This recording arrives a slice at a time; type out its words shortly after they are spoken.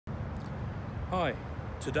Hi,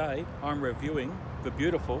 today I'm reviewing the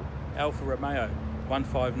beautiful ALFA ROMEO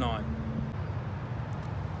 159.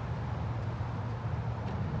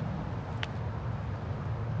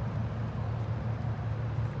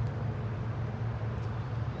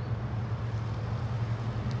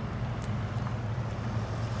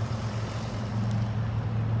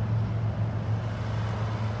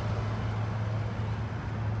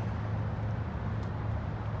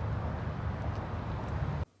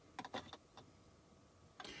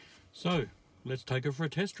 So, let's take it for a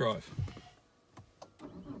test drive.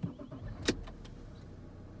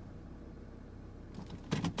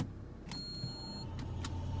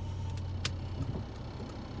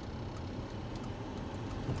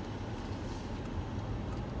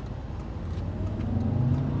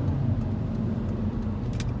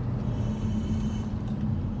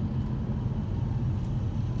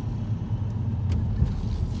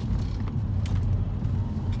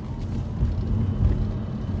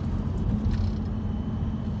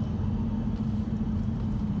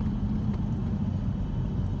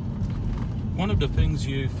 One of the things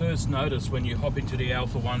you first notice when you hop into the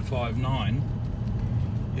ALFA 159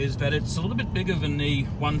 is that it's a little bit bigger than the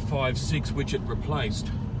 156 which it replaced.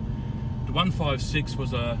 The 156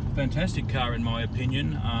 was a fantastic car in my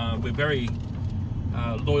opinion. We're very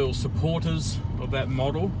loyal supporters of that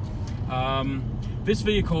model. This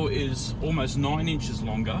vehicle is almost 9 inches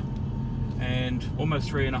longer and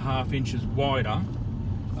almost 3.5 inches wider,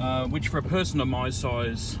 which for a person of my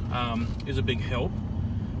size is a big help.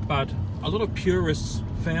 But a lot of purists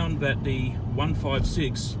found that the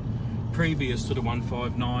 156 previous to the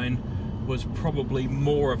 159 was probably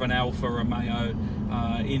more of an ALFA ROMEO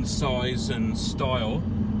in size and style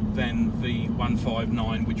than the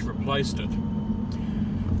 159 which replaced it.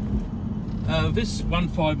 This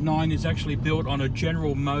 159 is actually built on a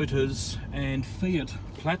General Motors and Fiat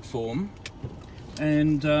platform,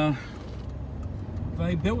 and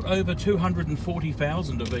they built over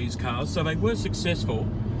 240,000 of these cars, so they were successful.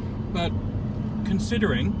 But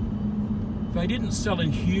considering they didn't sell in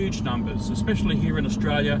huge numbers, especially here in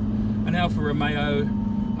Australia, an ALFA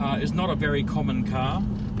ROMEO is not a very common car,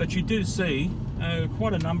 but you do see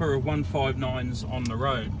quite a number of 159s on the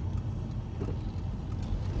road.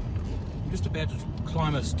 I'm just about to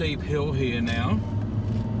climb a steep hill here now.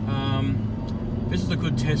 This is a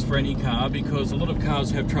good test for any car because a lot of cars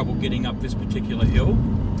have trouble getting up this particular hill.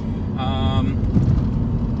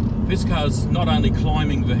 This car's not only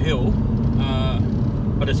climbing the hill,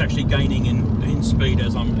 but it's actually gaining in speed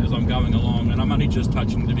as I'm going along, and I'm only just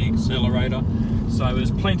touching the accelerator, so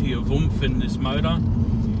there's plenty of oomph in this motor.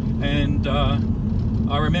 And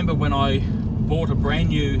I remember when I bought a brand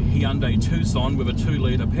new Hyundai Tucson with a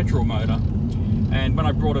 2-litre petrol motor, and when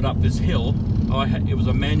I brought it up this hill, it was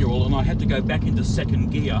a manual, and I had to go back into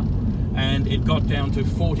second gear, and it got down to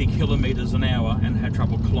 40 kilometers an hour and had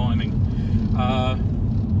trouble climbing.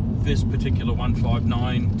 This particular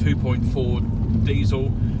 159 2.4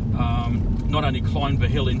 diesel not only climbed the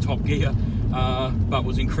hill in top gear, but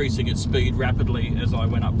was increasing its speed rapidly as I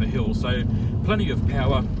went up the hill. So plenty of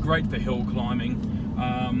power, great for hill climbing,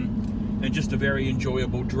 and just a very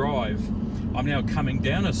enjoyable drive. I'm now coming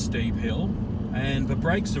down a steep hill, and the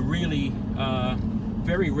brakes are really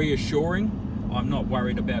very reassuring. I'm not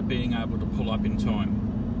worried about being able to pull up in time.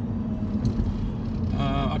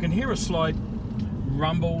 I can hear a slight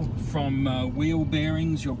rumble from wheel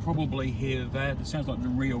bearings. You'll probably hear that. It sounds like the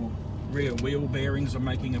rear wheel bearings are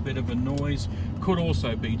making a bit of a noise. Could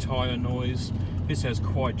also be tyre noise. This has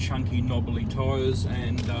quite chunky knobbly tyres,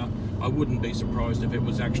 and I wouldn't be surprised if it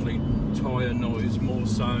was actually tyre noise more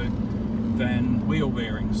so than wheel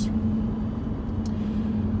bearings.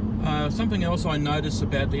 Something else I notice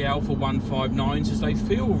about the ALFA 159s is they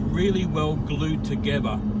feel really well glued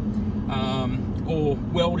together, or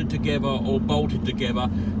welded together or bolted together.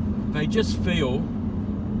 They just feel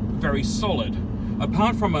very solid.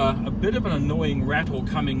 Apart from a bit of an annoying rattle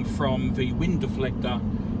coming from the wind deflector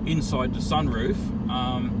inside the sunroof.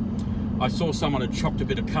 I saw someone had chopped a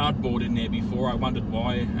bit of cardboard in there before. I wondered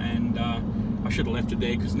why, and I should have left it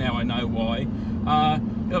there because now I know why.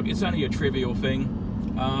 Look, it's only a trivial thing,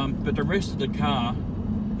 but the rest of the car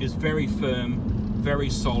is very firm, very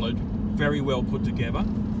solid, very well put together.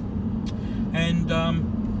 And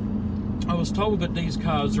I was told that these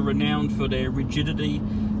cars are renowned for their rigidity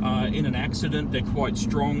in an accident. They're quite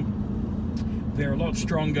strong. They're a lot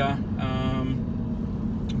stronger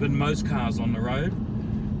than most cars on the road,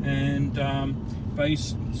 and they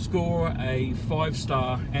score a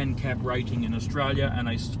 5-star ANCAP rating in Australia, and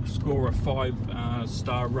they score a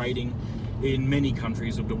 5-star rating in many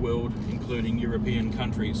countries of the world, including European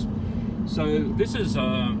countries. So this is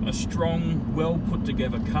a strong, well put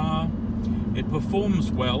together car. It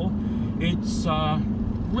performs well. It's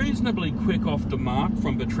reasonably quick off the mark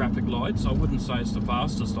from the traffic lights. I wouldn't say it's the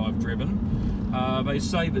fastest I've driven. They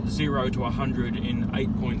say that 0 to 100 in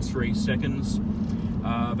 8.3 seconds.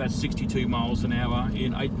 That's 62 miles an hour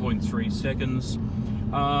in 8.3 seconds.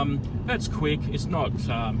 That's quick. It's not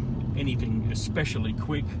anything especially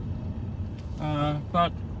quick,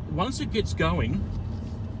 but once it gets going,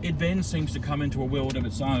 it then seems to come into a world of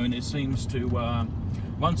its own. It seems to,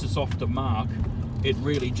 once it's off the mark, it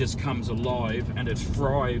really just comes alive and it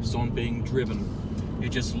thrives on being driven. It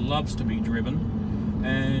just loves to be driven,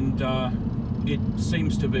 and it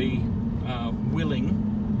seems to be willing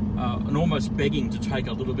and almost begging to take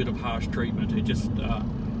a little bit of harsh treatment. It just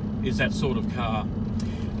is that sort of car.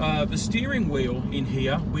 The steering wheel in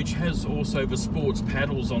here, which has also the sports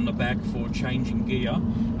paddles on the back for changing gear.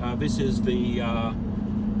 This is the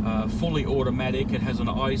fully automatic. It has an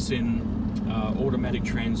ICE-in automatic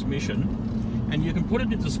transmission, and you can put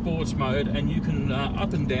it into sports mode, and you can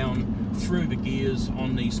up and down through the gears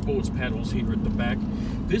on the sports paddles here at the back.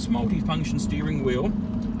 This multi-function steering wheel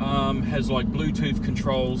has like Bluetooth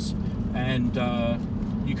controls, and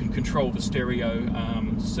you can control the stereo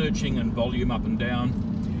searching and volume up and down.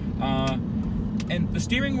 And the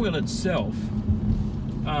steering wheel itself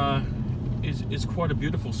is quite a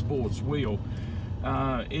beautiful sports wheel.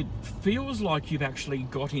 It feels like you've actually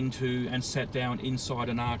got into and sat down inside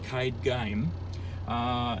an arcade game.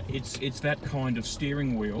 It's that kind of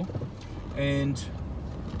steering wheel, and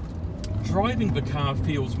driving the car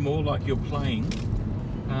feels more like you're playing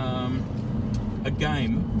a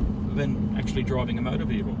game than actually driving a motor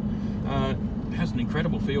vehicle. It has an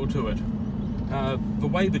incredible feel to it. The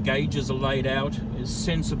way the gauges are laid out is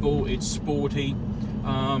sensible, it's sporty,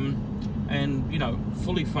 and you know,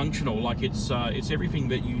 fully functional. Like it's everything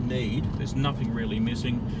that you need. There's nothing really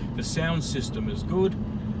missing. The sound system is good.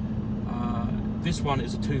 This one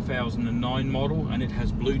is a 2009 model, and it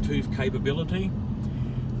has Bluetooth capability.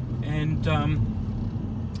 And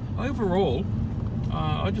overall,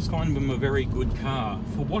 I just find them a very good car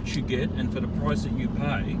for what you get and for the price that you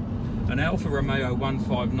pay. An Alfa Romeo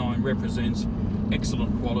 159 represents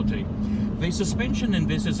excellent quality. The suspension in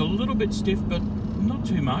this is a little bit stiff, but not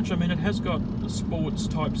too much. I mean, it has got a sports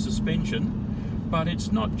type suspension, but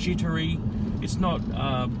it's not jittery, it's not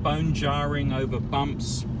bone jarring over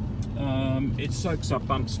bumps. It soaks up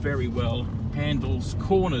bumps very well, handles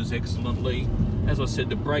corners excellently. As I said,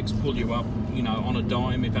 the brakes pull you up, you know, on a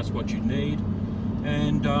dime if that's what you need.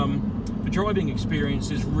 And the driving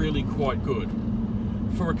experience is really quite good.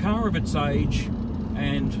 For a car of its age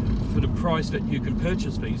and for the price that you can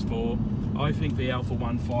purchase these for, I think the Alfa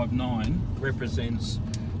 159 represents,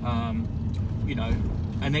 you know,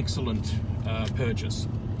 an excellent purchase.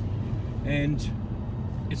 And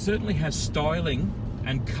it certainly has styling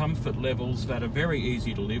and comfort levels that are very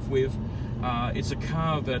easy to live with. It's a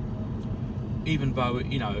car that, even though,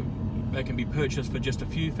 you know, they can be purchased for just a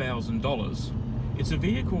few $1,000s, it's a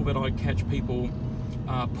vehicle that I catch people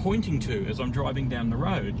pointing to as I'm driving down the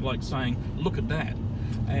road, like saying, look at that.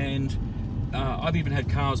 And I've even had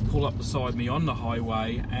cars pull up beside me on the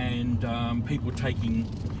highway, and people taking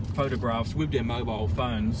photographs with their mobile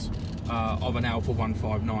phones of an Alfa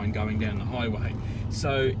 159 going down the highway.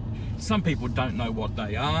 So some people don't know what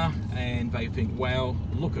they are, and they think, wow,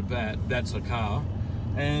 look at that, that's a car.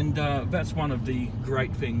 And that's one of the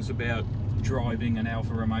great things about driving an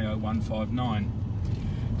Alfa Romeo 159.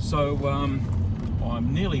 So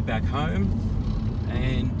I'm nearly back home,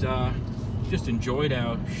 and just enjoyed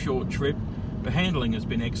our short trip. The handling has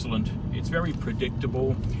been excellent. It's very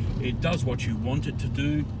predictable. It does what you want it to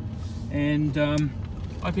do, and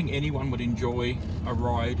I think anyone would enjoy a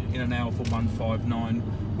ride in an Alfa 159,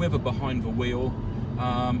 whether behind the wheel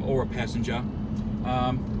or a passenger.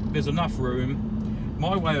 There's enough room.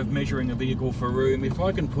 My way of measuring a vehicle for room, if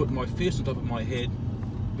I can put my fist on top of my head,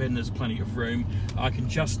 then there's plenty of room. I can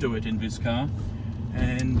just do it in this car.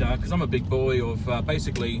 And because I'm a big boy of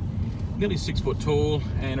basically nearly 6 foot tall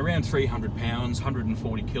and around 300 pounds,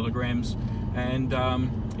 140 kilograms. And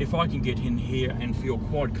if I can get in here and feel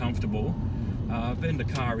quite comfortable, then the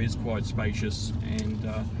car is quite spacious,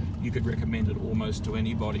 and you could recommend it almost to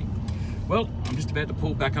anybody. Well, I'm just about to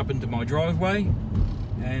pull back up into my driveway,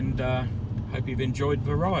 and hope you've enjoyed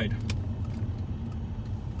the ride.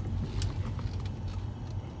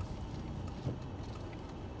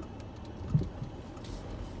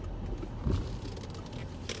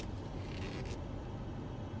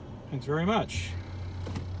 Thanks very much.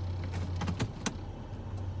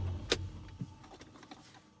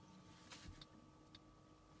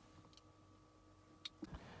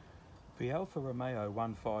 The Alfa Romeo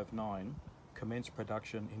 159 commenced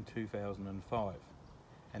production in 2005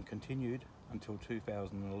 and continued until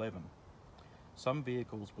 2011. Some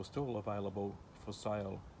vehicles were still available for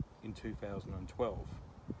sale in 2012.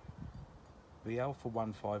 The Alfa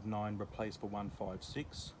 159 replaced the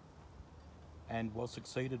 156 and was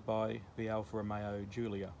succeeded by the Alfa Romeo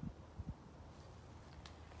Giulia.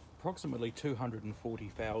 Approximately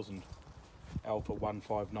 240,000 Alfa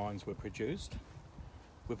 159s were produced,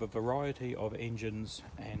 with a variety of engines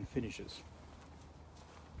and finishes.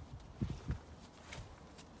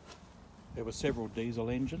 There were several diesel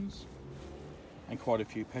engines and quite a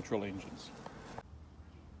few petrol engines.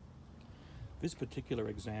 This particular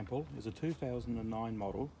example is a 2009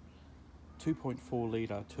 model 2.4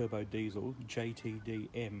 litre turbo diesel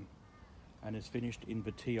JTDm and is finished in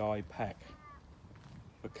the Ti pack.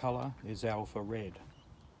 The colour is Alpha Red,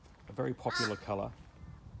 a very popular colour.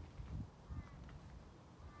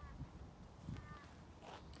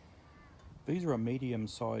 These are a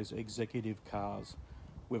medium-sized executive cars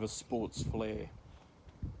with a sports flair.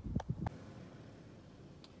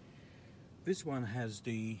 This one has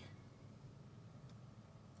the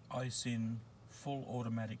ISIN full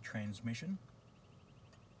automatic transmission,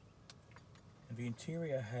 and the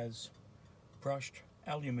interior has brushed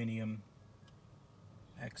aluminium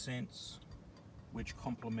accents which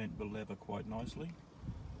complement the leather quite nicely.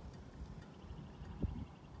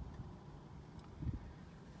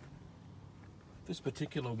 This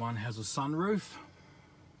particular one has a sunroof.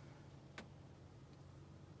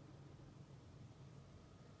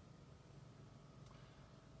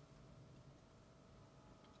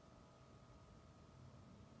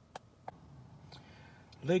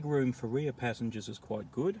 Leg room for rear passengers is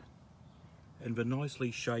quite good, and the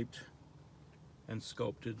nicely shaped and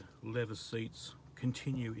sculpted leather seats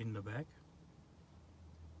continue in the back,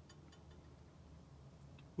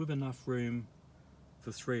 with enough room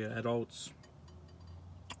for 3 adults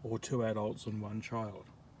or 2 adults and 1 child.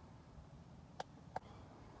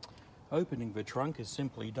 Opening the trunk is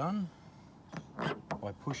simply done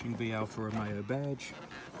by pushing the Alfa Romeo badge.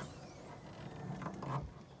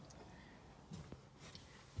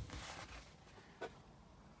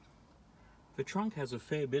 The trunk has a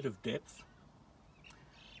fair bit of depth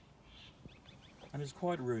and is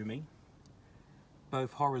quite roomy.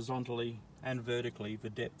 Both horizontally and vertically, the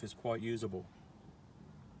depth is quite usable.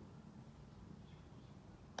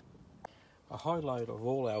 A highlight of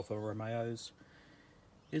all Alfa Romeos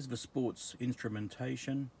is the sports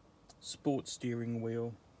instrumentation, sports steering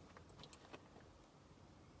wheel,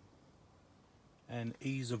 and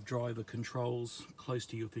ease of driver controls close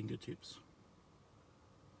to your fingertips.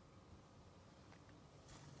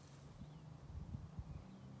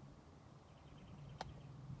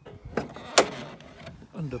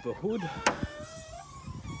 Under the hood,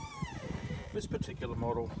 this particular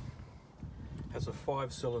model has a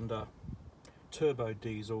 5-cylinder turbo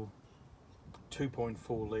diesel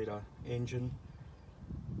 2.4 litre engine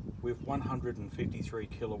with 153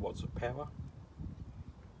 kilowatts of power.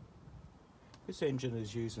 This engine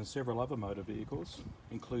is used in several other motor vehicles,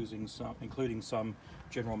 including some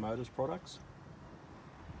General Motors products,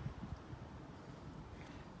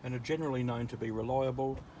 and are generally known to be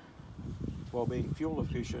reliable while being fuel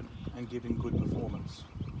efficient and giving good performance.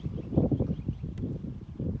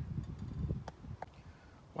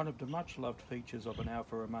 One of the much loved features of an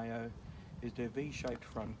Alfa Romeo is their V-shaped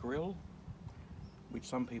front grille, which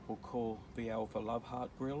some people call the Alfa Love Heart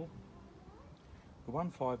grille. The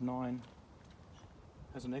 159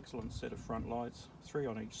 has an excellent set of front lights, 3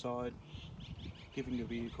 on each side, giving the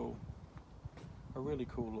vehicle a really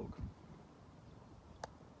cool look.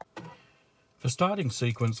 The starting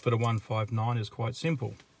sequence for the 159 is quite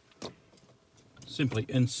simple. Simply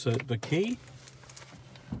insert the key,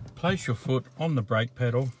 place your foot on the brake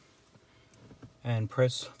pedal and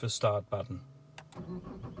press the start button.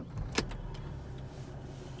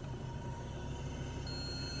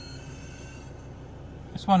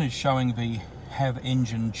 This one is showing the have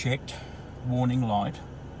engine checked warning light.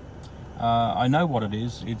 I know what it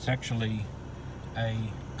is. It's actually a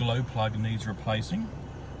glow plug needs replacing.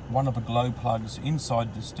 One of the glow plugs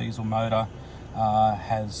inside this diesel motor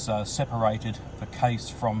has separated the case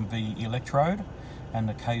from the electrode, and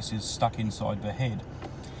the case is stuck inside the head.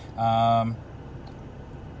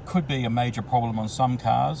 Could be a major problem on some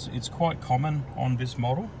cars. It's quite common on this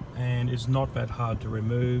model and it's not that hard to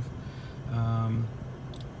remove. You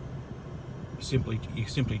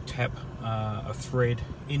simply tap a thread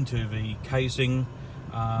into the casing,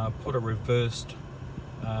 put a reversed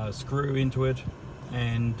screw into it,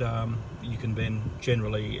 and you can then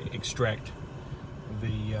generally extract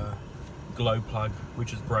the glow plug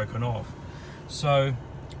which is broken off. So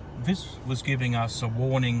this was giving us a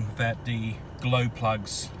warning that the glow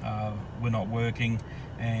plugs were not working,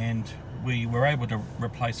 and we were able to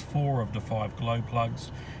replace 4 of the 5 glow plugs.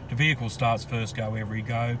 The vehicle starts first go, every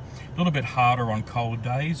go. A little bit harder on cold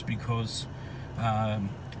days because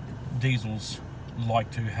diesels like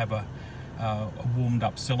to have a warmed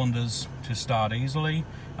up cylinders to start easily,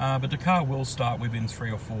 but the car will start within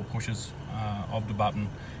 3 or 4 pushes of the button,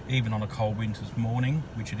 even on a cold winter's morning,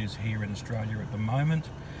 which it is here in Australia at the moment.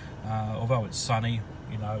 Although it's sunny,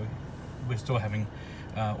 you know, we're still having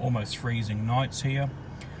almost freezing nights here.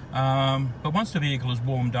 But once the vehicle is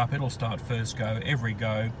warmed up, it'll start first go, every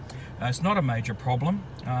go. It's not a major problem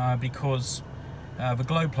because the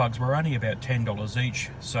glow plugs were only about $10 each,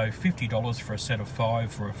 so $50 for a set of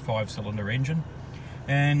 5 for a 5-cylinder engine.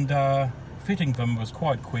 And fitting them was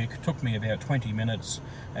quite quick, took me about 20 minutes,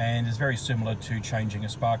 and is very similar to changing a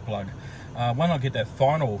spark plug. When I get that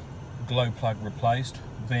final glow plug replaced,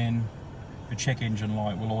 then the check engine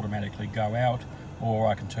light will automatically go out, or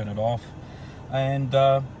I can turn it off. And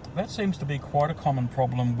that seems to be quite a common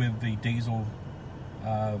problem with the diesel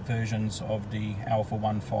versions of the ALFA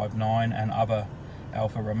 159 and other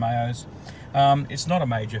ALFA Romeos. It's not a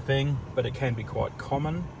major thing, but it can be quite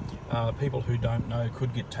common. People who don't know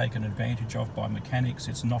could get taken advantage of by mechanics.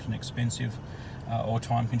 It's not an expensive or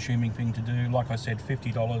time-consuming thing to do. Like I said,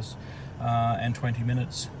 $50 and 20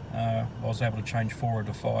 minutes. I was able to change 4 of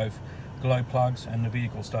the 5 glow plugs, and the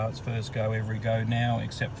vehicle starts first go, every go now,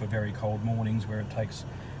 except for very cold mornings where it takes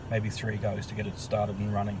maybe 3 goes to get it started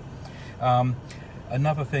and running.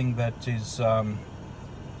 Another thing that is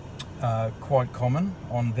quite common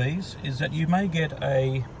on these is that you may get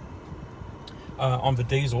on the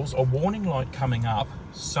diesels a warning light coming up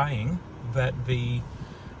saying that the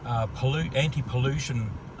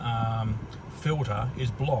anti-pollution filter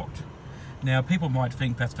is blocked. Now, people might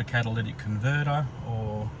think that's the catalytic converter,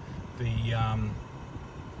 or the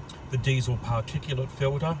diesel particulate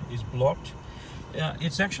filter is blocked.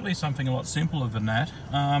 It's actually something a lot simpler than that,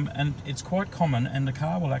 and it's quite common, and the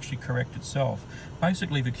car will actually correct itself.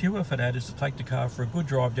 Basically, the cure for that is to take the car for a good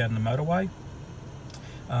drive down the motorway,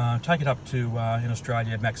 take it up to, in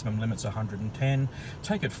Australia, maximum limit's 110,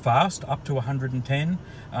 take it fast up to 110,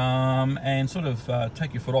 and sort of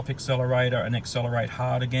take your foot off accelerator and accelerate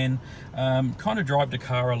hard again, kind of drive the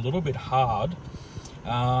car a little bit hard,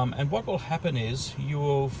 and what will happen is you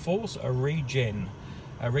will force a regeneration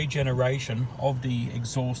of the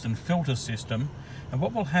exhaust and filter system, and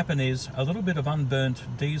what will happen is a little bit of unburnt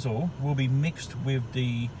diesel will be mixed with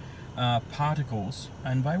the particles,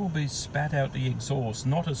 and they will be spat out the exhaust,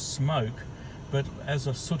 not as smoke but as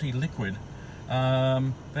a sooty liquid.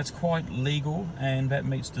 That's quite legal, and that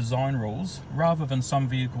meets design rules, rather than some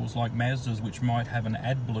vehicles like Mazda's, which might have an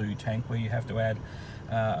AdBlue tank where you have to add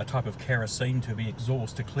a type of kerosene to the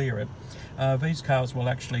exhaust to clear it. These cars will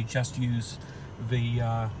actually just use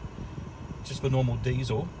the normal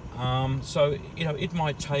diesel. So, you know, it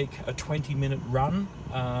might take a 20-minute run,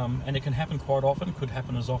 and it can happen quite often. Could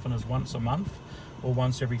happen as often as once a month or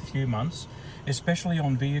once every few months, especially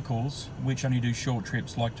on vehicles which only do short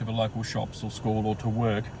trips, like to the local shops or school or to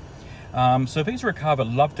work. So these are a car that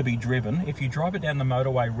love to be driven. If you drive it down the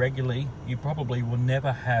motorway regularly, you probably will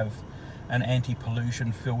never have an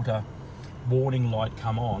anti-pollution filter warning light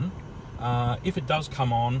come on. If it does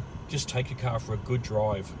come on, just take your car for a good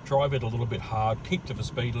drive. Drive it a little bit hard, keep to the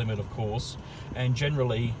speed limit of course, and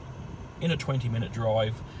generally in a 20-minute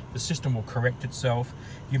drive the system will correct itself.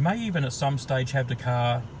 You may even at some stage have the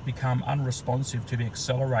car become unresponsive to the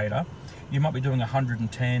accelerator. You might be doing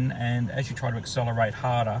 110, and as you try to accelerate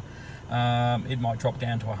harder, it might drop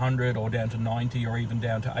down to 100 or down to 90 or even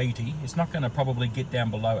down to 80. It's not going to probably get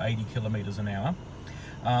down below 80 kilometers an hour.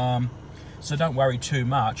 So don't worry too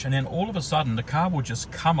much, and then all of a sudden the car will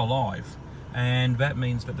just come alive, and that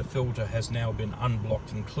means that the filter has now been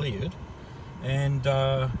unblocked and cleared. And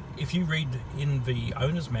if you read in the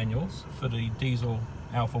owner's manuals for the diesel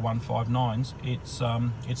ALFA 159s,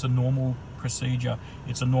 it's a normal procedure.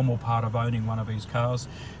 It's a normal part of owning one of these cars.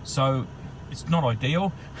 So it's not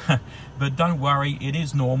ideal, but don't worry, it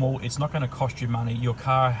is normal. It's not going to cost you money. Your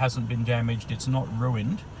car hasn't been damaged. It's not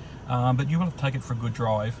ruined, but you will have to take it for a good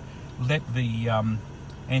drive. Let the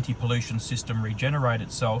anti-pollution system regenerate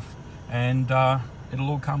itself, and it'll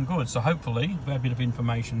all come good. So hopefully that bit of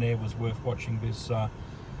information there was worth watching this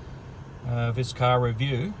this car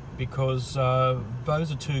review, because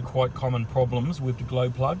those are 2 quite common problems with the glow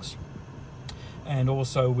plugs, and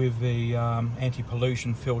also with the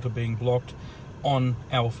anti-pollution filter being blocked on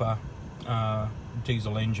ALFA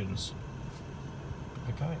diesel engines.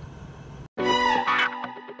 Okay.